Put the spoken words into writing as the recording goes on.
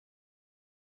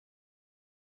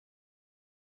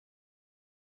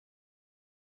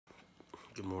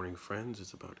Good morning, friends.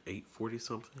 It's about 8:40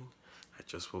 something. I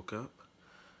just woke up.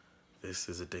 This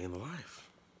is a day in the life.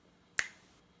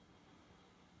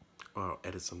 Or I'll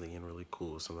edit something in really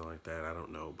cool or something like that. I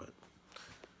don't know, but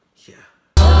yeah.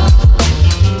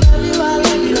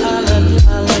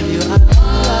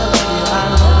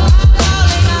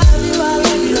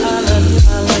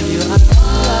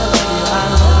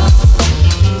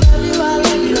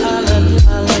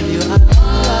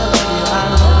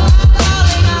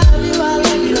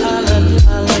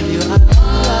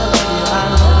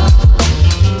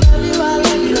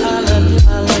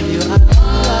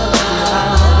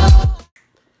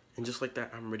 And just like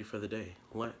that, I'm ready for the day.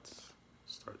 Let's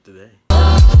start the day.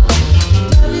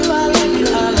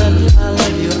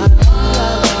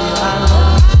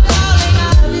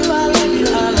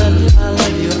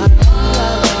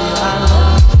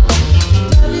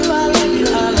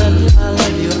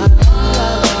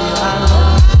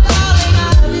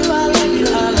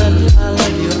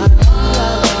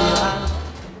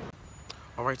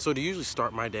 Alright, so to usually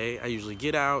start my day, I usually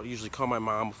get out, usually call my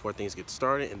mom before things get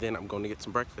started, and then I'm going to get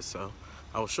some breakfast. So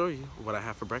I will show you what I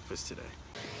have for breakfast today.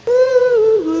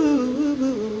 Ooh,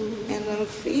 and I'm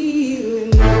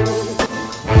feeling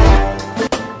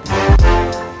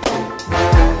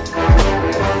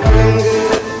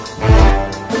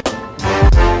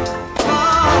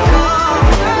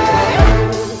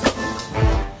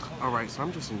Alright, so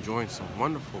I'm just enjoying some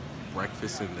wonderful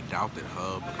breakfast in the Douthit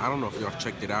Hub. I don't know if y'all have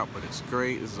checked it out, but it's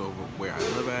great. This is over where I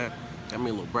live at. Got me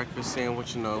a little breakfast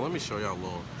sandwich, you know. Let me show y'all a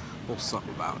little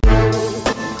something about it.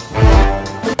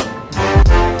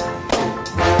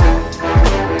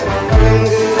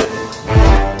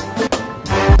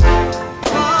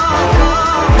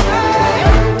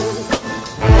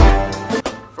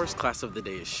 First class of the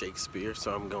day is Shakespeare,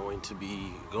 so I'm going to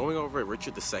be going over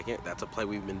Richard II. That's a play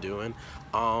we've been doing.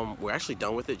 We're actually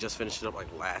done with it, just finished it up like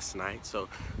last night, so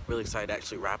really excited to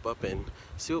actually wrap up and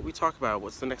see what we talk about.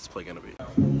 What's the next play gonna be?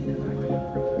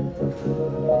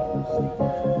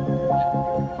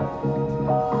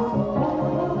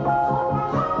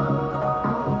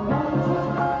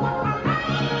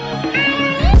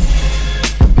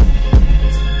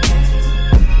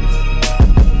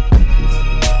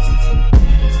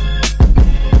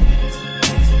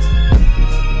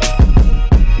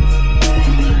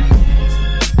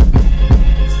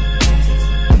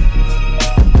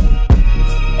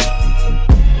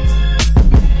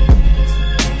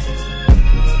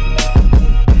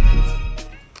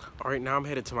 Alright, now I'm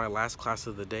headed to my last class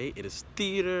of the day. It is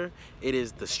theater. It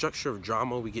is the structure of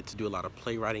drama. We get to do a lot of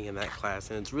playwriting in that class,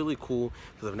 and it's really cool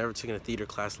because I've never taken a theater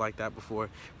class like that before.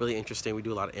 Really interesting. We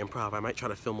do a lot of improv. I might try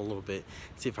to film a little bit,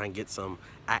 see if I can get some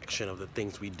action of the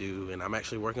things we do. And I'm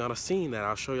actually working on a scene that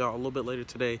I'll show y'all a little bit later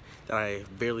today that I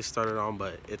barely started on,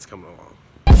 but it's coming along.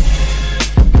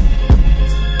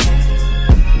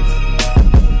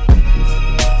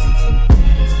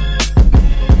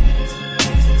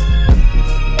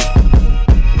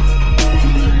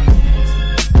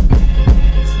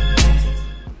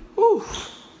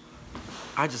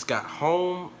 I just got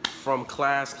home from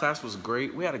class. Class was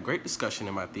great. We had a great discussion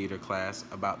in my theater class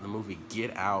about the movie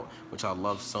Get Out, which I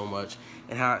love so much,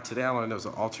 and how today I learned there was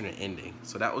an alternate ending.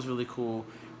 So that was really cool.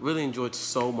 Really enjoyed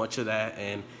so much of that,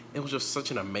 and it was just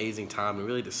such an amazing time to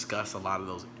really discuss a lot of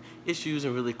those issues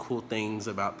and really cool things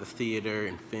about the theater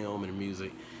and film and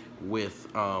music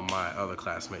with my other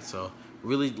classmates. So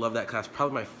really love that class.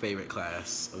 Probably my favorite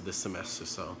class of this semester.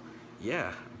 So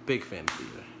yeah, big fan of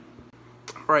theater.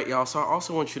 All right, y'all, so I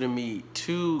also want you to meet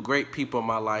two great people in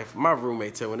my life, my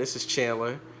roommates here. This is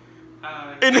Chandler.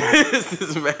 Hi. And this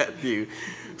is Matthew.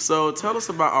 So tell us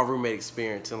about our roommate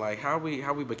experience and like how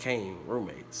we became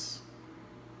roommates.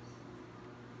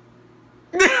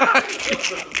 Okay.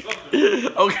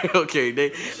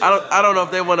 I don't know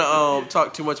if they want to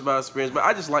talk too much about experience, but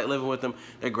I just like living with them.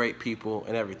 They're great people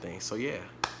and everything. So yeah.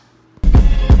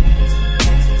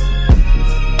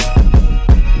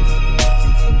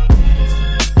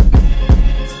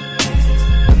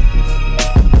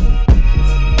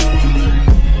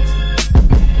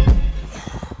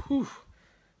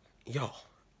 Y'all,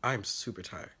 I'm super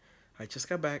tired. I just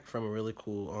got back from a really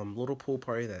cool little pool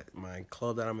party that my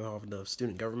club that I'm involved in, the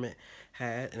student government,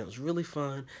 had, and it was really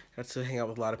fun. Got to hang out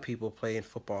with a lot of people, playing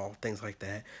football, things like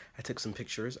that. I took some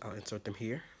pictures. I'll insert them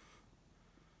here.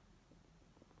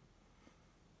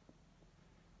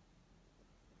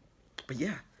 But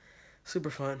yeah, super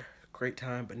fun, great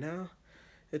time. But now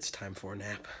it's time for a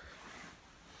nap.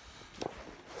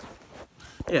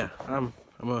 Yeah, I'm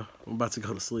about to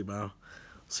go to sleep. I'll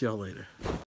see y'all later.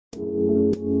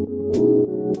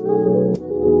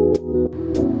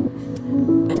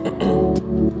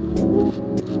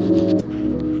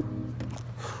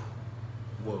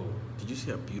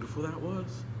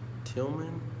 Paws.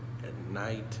 Tillman at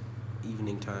night,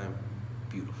 evening time,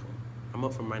 beautiful. I'm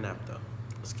up for my nap though.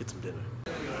 Let's get some dinner.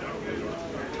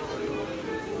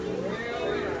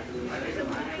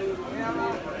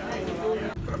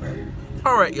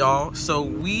 All right, y'all. So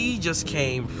we just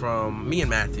came from, me and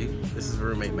Matthew, this is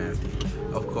roommate Matthew,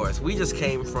 of course. We just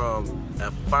came from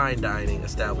a fine dining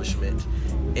establishment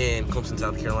in Clemson,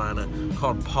 South Carolina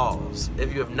called Paws.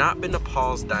 If you have not been to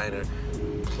Paws Diner,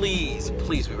 please,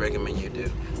 we recommend you do.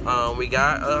 We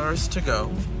got ours to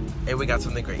go, and we got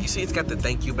something great. You see, it's got the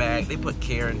thank you bag. They put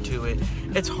care into it.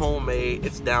 It's homemade.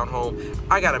 It's down home.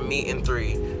 I got a meat and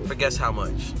 3 for guess how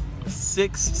much?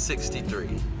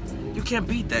 $6.63. You can't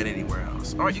beat that anywhere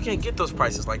else. All right, you can't get those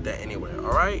prices like that anywhere.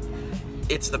 All right,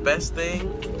 it's the best thing,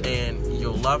 and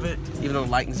you'll love it. Even though the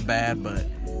lighting's bad, but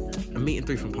a meat and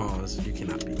 3 from Paws, you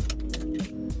cannot beat.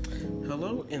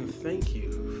 Hello, and thank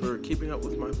you for keeping up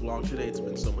with my vlog today. It's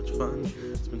been so much fun.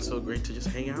 It's been so great to just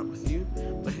hang out with you.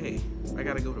 But hey, I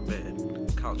gotta go to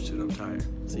bed. College student, I'm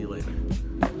tired. See you later.